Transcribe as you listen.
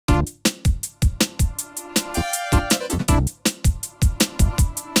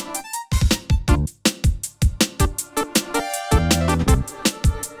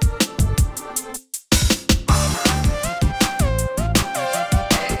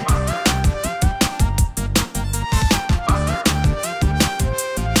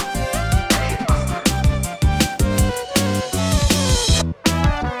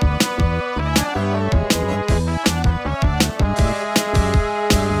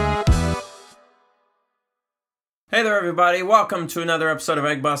Hey there everybody, welcome to another episode of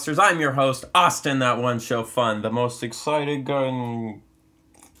Eggbusters. I'm your host, Austin, that one show fun, the most excited going...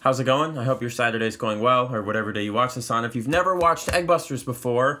 How's it going? I hope your Saturday's going well, or whatever day you watch this on. If you've never watched Eggbusters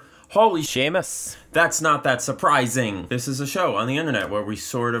before, holy Seamus, that's not that surprising. This is a show on the internet where we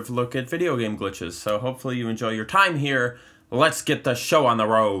sort of look at video game glitches, so hopefully you enjoy your time here. Let's get the show on the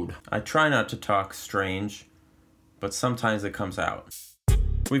road. I try not to talk strange, but sometimes it comes out.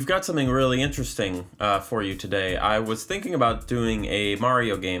 We've got something really interesting for you today. I was thinking about doing a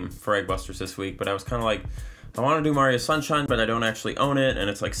Mario game for Eggbusters this week, but I was kind of like, I want to do Mario Sunshine, but I don't actually own it, and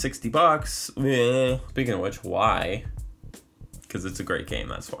it's like 60 bucks. Speaking of which, why? Because it's a great game,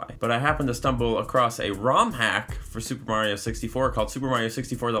 that's why. But I happened to stumble across a ROM hack for Super Mario 64 called Super Mario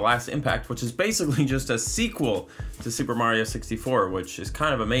 64 The Last Impact, which is basically just a sequel to Super Mario 64, which is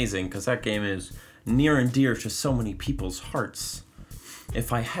kind of amazing, because that game is near and dear to so many people's hearts.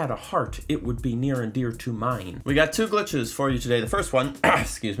 If I had a heart, it would be near and dear to mine. We got two glitches for you today. The first one,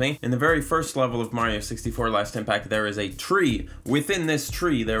 excuse me, in the very first level of Mario 64 Last Impact, there is a tree. Within this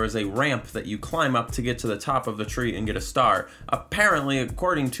tree, there is a ramp that you climb up to get to the top of the tree and get a star. Apparently,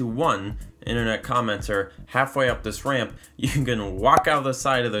 according to one internet commenter, halfway up this ramp, you can walk out the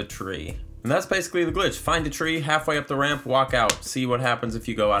side of the tree. And that's basically the glitch. Find a tree, halfway up the ramp, walk out. See what happens if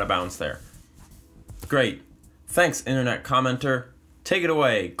you go out of bounds there. Great. Thanks, internet commenter. Take it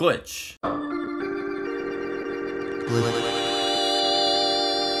away, glitch.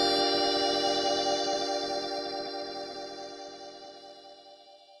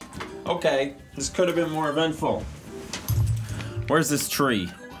 Okay, this could have been more eventful. Where's this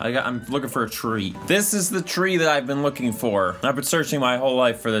tree? I'm looking for a tree. This is the tree that I've been looking for. I've been searching my whole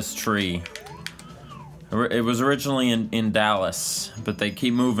life for this tree. It was originally in Dallas, but they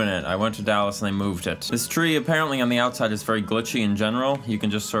keep moving it. I went to Dallas and they moved it. This tree apparently on the outside is very glitchy in general. You can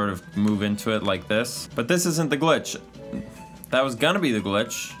just sort of move into it like this. But this isn't the glitch. That was gonna be the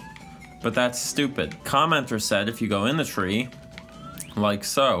glitch, but that's stupid. Commenter said if you go in the tree, like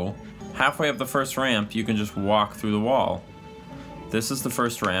so, halfway up the first ramp, you can just walk through the wall. This is the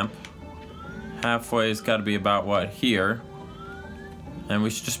first ramp. Halfway's gotta be about, what, here? And we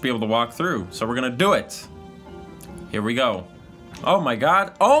should just be able to walk through. So we're gonna do it. Here we go. Oh my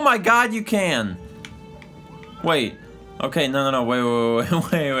god. Oh my god, you can! Wait. Okay, no.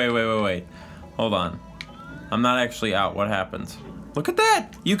 Wait. Hold on. I'm not actually out. What happened? Look at that!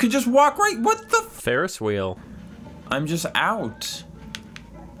 You could just walk right. What the Ferris wheel. I'm just out.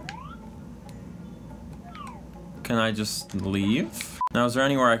 Can I just leave? Now, is there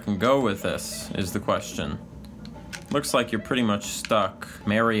anywhere I can go with this, is the question. Looks like you're pretty much stuck.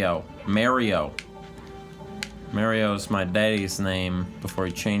 Mario. Mario's my daddy's name before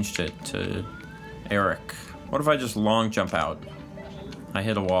he changed it to Eric. What if I just long jump out? I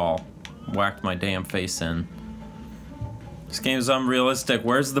hit a wall. Whacked my damn face in. This game is unrealistic.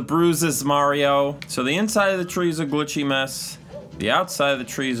 Where's the bruises, Mario? So the inside of the tree is a glitchy mess. The outside of the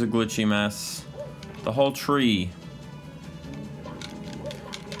tree is a glitchy mess. The whole tree.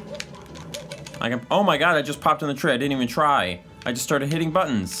 Oh my god, I just popped in the tree. I didn't even try. I just started hitting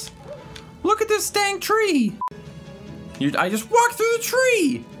buttons. Look at this dang tree! I just walked through the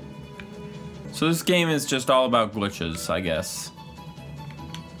tree! So this game is just all about glitches, I guess.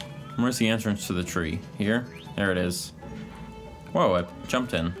 Where's the entrance to the tree? Here? There it is. Whoa, I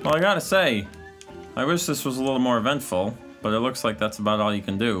jumped in. Well, I gotta say, I wish this was a little more eventful, but it looks like that's about all you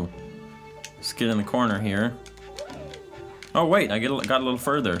can do. Just get in the corner here. Oh wait, I got a little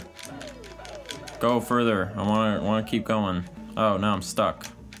further. Go further. I wanna keep going. Oh, now I'm stuck.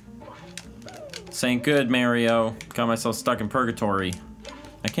 This ain't good, Mario. Got myself stuck in purgatory.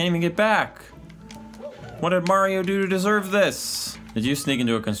 I can't even get back. What did Mario do to deserve this? Did you sneak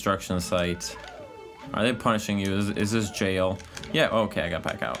into a construction site? Are they punishing you? Is this jail? Yeah, okay, I got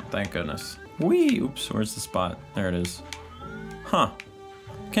back out. Thank goodness. Whee! Oops, where's the spot? There it is. Huh.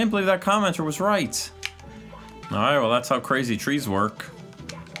 Can't believe that commenter was right. Alright, well that's how crazy trees work.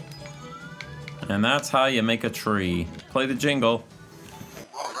 And that's how you make a tree. Play the jingle.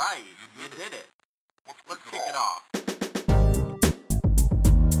 All right, you did it. Let's kick it off.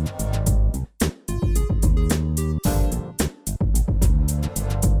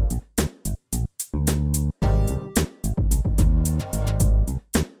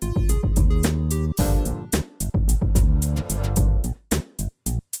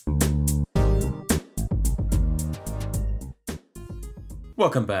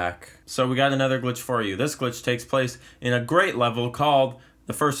 Welcome back. So we got another glitch for you. This glitch takes place in a great level called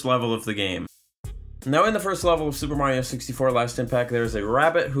the first level of the game. Now in the first level of Super Mario 64 Last Impact, there's a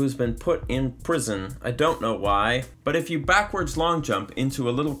rabbit who's been put in prison. I don't know why, but if you backwards long jump into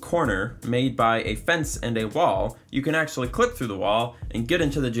a little corner made by a fence and a wall, you can actually clip through the wall and get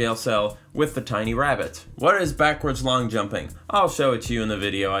into the jail cell with the tiny rabbit. What is backwards long jumping? I'll show it to you in the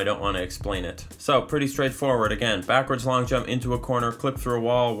video, I don't want to explain it. So pretty straightforward. Again, backwards long jump into a corner, clip through a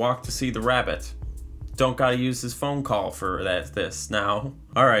wall, walk to see the rabbit. Don't gotta use his phone call for this now.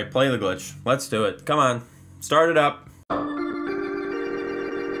 Alright, play the glitch. Let's do it. Come on. Start it up.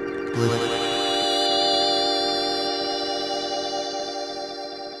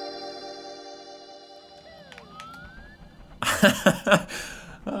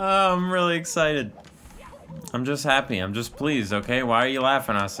 I'm really excited. I'm just happy. I'm just pleased, okay? Why are you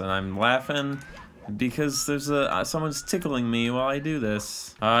laughing, Austin? I'm laughing because there's someone's tickling me while I do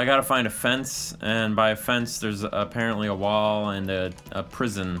this. I gotta find a fence, and by a fence there's apparently a wall and a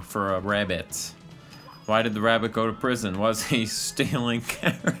prison for a rabbit. Why did the rabbit go to prison? Was he stealing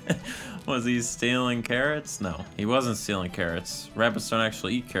carrots? Was he stealing carrots? No, he wasn't stealing carrots. Rabbits don't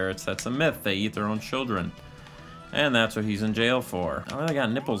actually eat carrots. That's a myth. They eat their own children. And that's what he's in jail for. Oh, they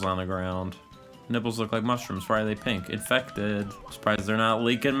got nipples on the ground. Nipples look like mushrooms. Why are they pink? Infected. Surprised they're not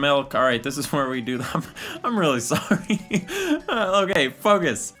leaking milk. Alright, this is where we do them. I'm really sorry. Okay,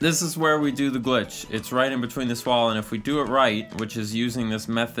 focus. This is where we do the glitch. It's right in between this wall, and if we do it right, which is using this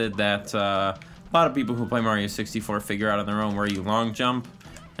method that a lot of people who play Mario 64 figure out on their own, where you long jump,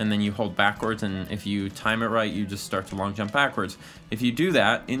 and then you hold backwards, and if you time it right, you just start to long jump backwards. If you do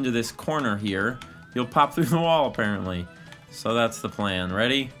that into this corner here, you'll pop through the wall, apparently. So that's the plan.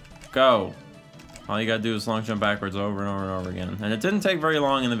 Ready? Go. All you gotta do is long jump backwards over and over and over again. And it didn't take very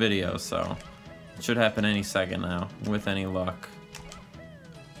long in the video, so it should happen any second now, with any luck.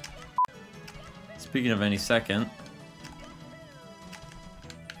 Speaking of any second.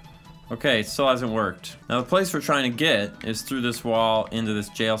 Okay, it still hasn't worked. Now the place we're trying to get is through this wall into this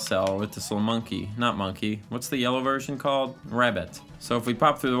jail cell with this little monkey. Not monkey. What's the yellow version called? Rabbit. So if we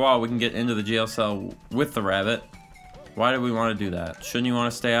pop through the wall, we can get into the jail cell with the rabbit. Why do we want to do that? Shouldn't you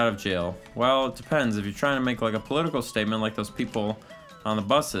want to stay out of jail? Well, it depends. If you're trying to make like a political statement like those people on the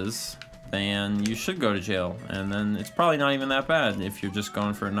buses, then you should go to jail. And then it's probably not even that bad if you're just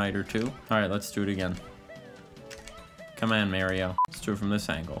going for a night or two. Alright, let's do it again. Come on, Mario. Let's do it from this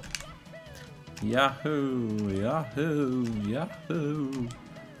angle. Yahoo! Yahoo! Yahoo!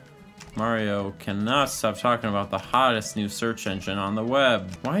 Mario cannot stop talking about the hottest new search engine on the web.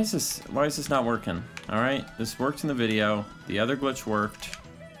 Why is this not working? Alright, this worked in the video. The other glitch worked.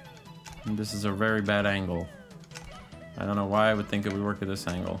 And this is a very bad angle. I don't know why I would think it would work at this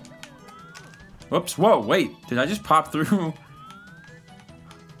angle. Whoops, whoa, wait, did I just pop through?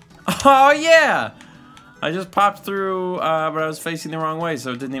 Oh yeah! I just popped through, but I was facing the wrong way,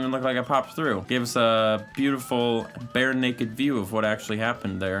 so it didn't even look like I popped through. Gave us a beautiful, bare naked view of what actually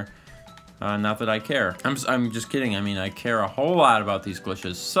happened there. Not that I care. I'm just kidding. I mean, I care a whole lot about these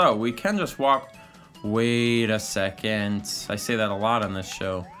glitches. So, we can just walk... Wait a second. I say that a lot on this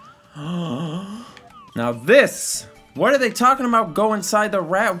show. Now this! What are they talking about? Go inside the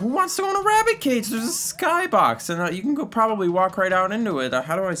Who wants to go in a rabbit cage? There's a skybox, and you can go probably walk right out into it.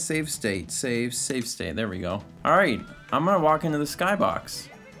 How do I save state? Save state. There we go. Alright, I'm gonna walk into the skybox.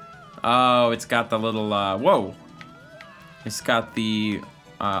 Oh, it's got the little, whoa. It's got the...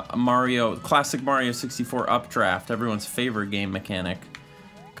 classic Mario 64 updraft, everyone's favorite game mechanic,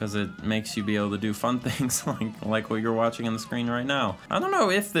 because it makes you be able to do fun things like what you're watching on the screen right now. I don't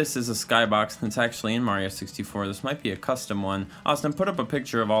know if this is a skybox that's actually in Mario 64. This might be a custom one. Austin, put up a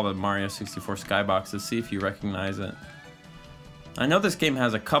picture of all the Mario 64 skyboxes, see if you recognize it. I know this game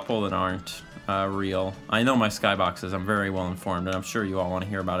has a couple that aren't real. I know my skyboxes, I'm very well informed, and I'm sure you all want to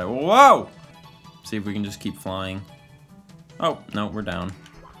hear about it. Whoa! See if we can just keep flying. Oh, no, we're down.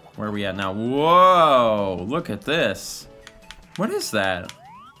 Where are we at now? Whoa! Look at this. What is that?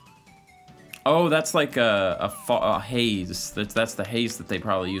 Oh, that's like a haze. That's the haze that they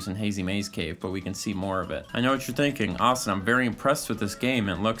probably use in Hazy Maze Cave, but we can see more of it. I know what you're thinking. Austin, I'm very impressed with this game.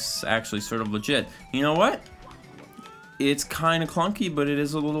 It looks actually sort of legit. You know what? It's kind of clunky, but it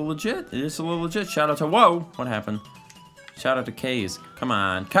is a little legit. It is a little legit. Shout out to... Whoa! What happened? Shout out to K's. Come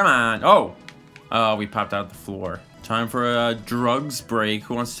on. Come on. Oh! Oh, we popped out the floor. Time for a drugs break.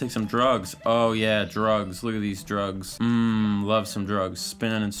 Who wants to take some drugs? Oh yeah, drugs. Look at these drugs. Love some drugs.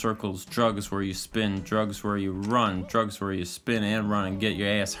 Spinning in circles. Drugs where you spin. Drugs where you run. Drugs where you spin and run and get your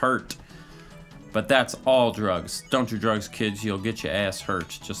ass hurt. But that's all drugs. Don't do drugs, kids. You'll get your ass hurt,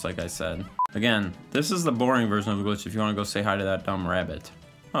 just like I said. Again, this is the boring version of the glitch if you want to go say hi to that dumb rabbit.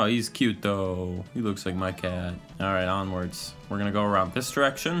 Oh, he's cute though. He looks like my cat. Alright, onwards. We're gonna go around this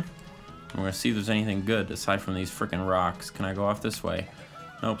direction. I'm gonna see if there's anything good aside from these freaking rocks. Can I go off this way?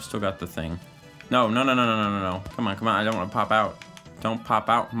 Nope, still got the thing. No. Come on. I don't want to pop out. Don't pop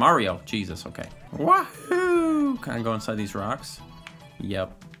out. Mario. Jesus, okay. Wahoo! Can I go inside these rocks?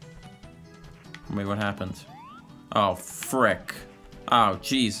 Yep. Wait, what happens? Oh, frick. Oh,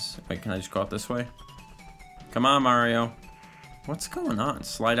 jeez. Wait, can I just go out this way? Come on, Mario. What's going on?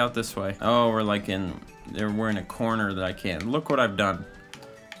 Slide out this way. Oh, we're like we're in a corner that I can't. Look what I've done.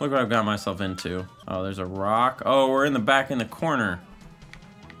 Look what I've got myself into. Oh, there's a rock. Oh, we're in the back in the corner.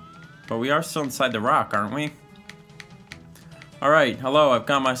 But we are still inside the rock, aren't we? Alright, hello, I've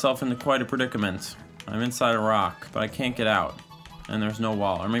got myself into quite a predicament. I'm inside a rock, but I can't get out. And there's no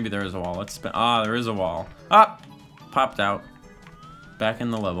wall. Or maybe there is a wall. Let's spin. Ah, there is a wall. Ah! Popped out. Back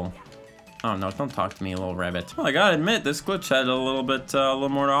in the level. Oh no, don't talk to me, little rabbit. Well, I gotta admit, this glitch had a little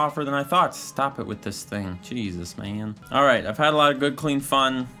more to offer than I thought. Stop it with this thing. Jesus, man. Alright, I've had a lot of good, clean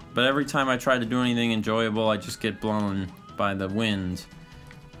fun, but every time I try to do anything enjoyable, I just get blown by the wind.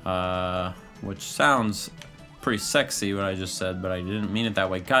 Which sounds pretty sexy, what I just said, but I didn't mean it that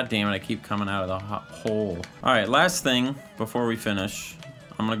way. God damn it, I keep coming out of the hole. Alright, last thing before we finish.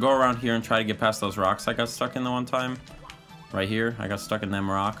 I'm gonna go around here and try to get past those rocks I got stuck in the one time. Right here, I got stuck in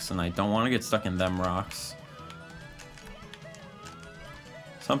them rocks, and I don't want to get stuck in them rocks.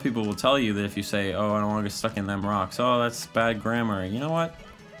 Some people will tell you that if you say, oh, I don't want to get stuck in them rocks, oh, that's bad grammar. You know what?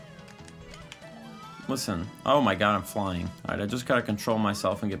 Listen. Oh my god, I'm flying. Alright, I just gotta control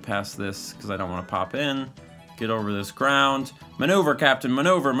myself and get past this, because I don't want to pop in. Get over this ground. Maneuver, Captain,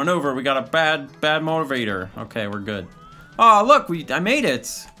 maneuver, maneuver. We got a bad motivator. Okay, we're good. Oh, look, I made it!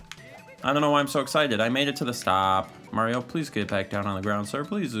 I don't know why I'm so excited. I made it to the stop. Mario, please get back down on the ground, sir.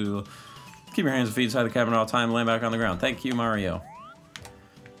 Please do. Keep your hands and feet inside the cabin at all time. Land back on the ground. Thank you, Mario.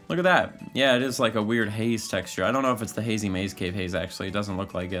 Look at that. Yeah, it is like a weird haze texture. I don't know if it's the Hazy Maze Cave haze, actually. It doesn't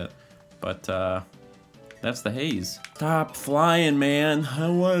look like it. But, that's the haze. Stop flying, man. I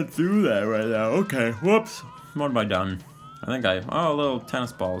don't want to do that right now. Okay, whoops. What have I done? Oh, little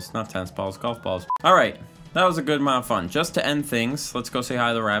tennis balls. Not tennis balls, golf balls. All right, that was a good amount of fun. Just to end things, let's go say hi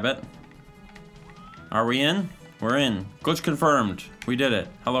to the rabbit. Are we in? We're in. Glitch confirmed. We did it.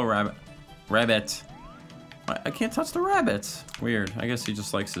 Hello, rabbit. Rabbit. I can't touch the rabbit. Weird. I guess he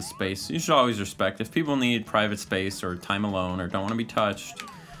just likes his space. You should always respect. If people need private space or time alone or don't want to be touched,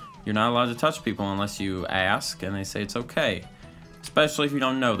 you're not allowed to touch people unless you ask and they say it's okay. Especially if you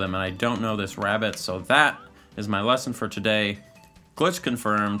don't know them, and I don't know this rabbit, so that is my lesson for today. Glitch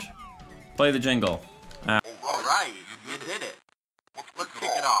confirmed. Play the jingle. Alright, you did it. Let's kick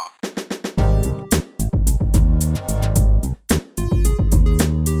it off.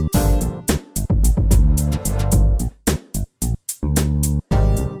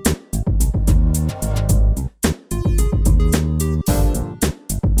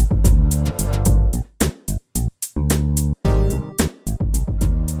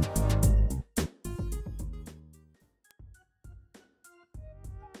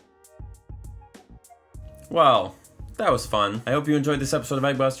 Well, that was fun. I hope you enjoyed this episode of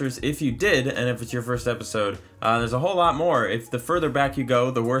Eggbusters. If you did, and if it's your first episode, there's a whole lot more. If the further back you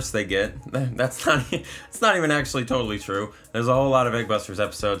go, the worse they get. It's not even actually totally true. There's a whole lot of Eggbusters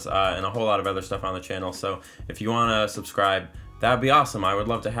episodes and a whole lot of other stuff on the channel. So if you want to subscribe, that would be awesome. I would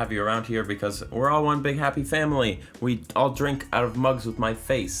love to have you around here because we're all one big happy family. We all drink out of mugs with my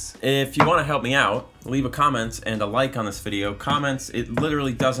face. If you want to help me out, leave a comment and a like on this video. Comments, it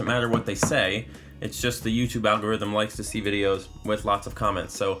literally doesn't matter what they say. It's just the YouTube algorithm likes to see videos with lots of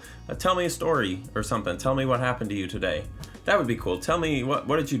comments. So tell me a story or something. Tell me what happened to you today. That would be cool. Tell me what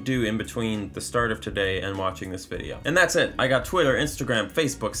did you do in between the start of today and watching this video. And that's it. I got Twitter, Instagram,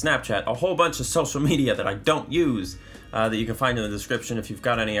 Facebook, Snapchat, a whole bunch of social media that I don't use that you can find in the description if you've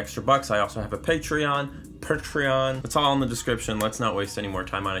got any extra bucks. I also have a Patreon. It's all in the description. Let's not waste any more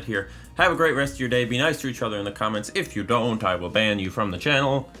time on it here. Have a great rest of your day. Be nice to each other in the comments. If you don't, I will ban you from the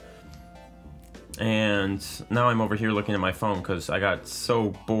channel. And now I'm over here looking at my phone because I got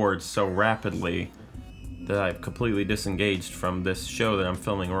so bored so rapidly that I've completely disengaged from this show that I'm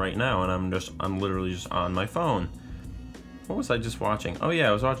filming right now, and I'm literally just on my phone. What was I just watching? Oh yeah,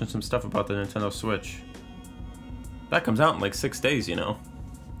 I was watching some stuff about the Nintendo Switch. That comes out in like 6 days, you know.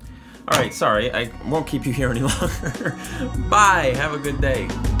 Alright, sorry, I won't keep you here any longer. Bye, have a good day.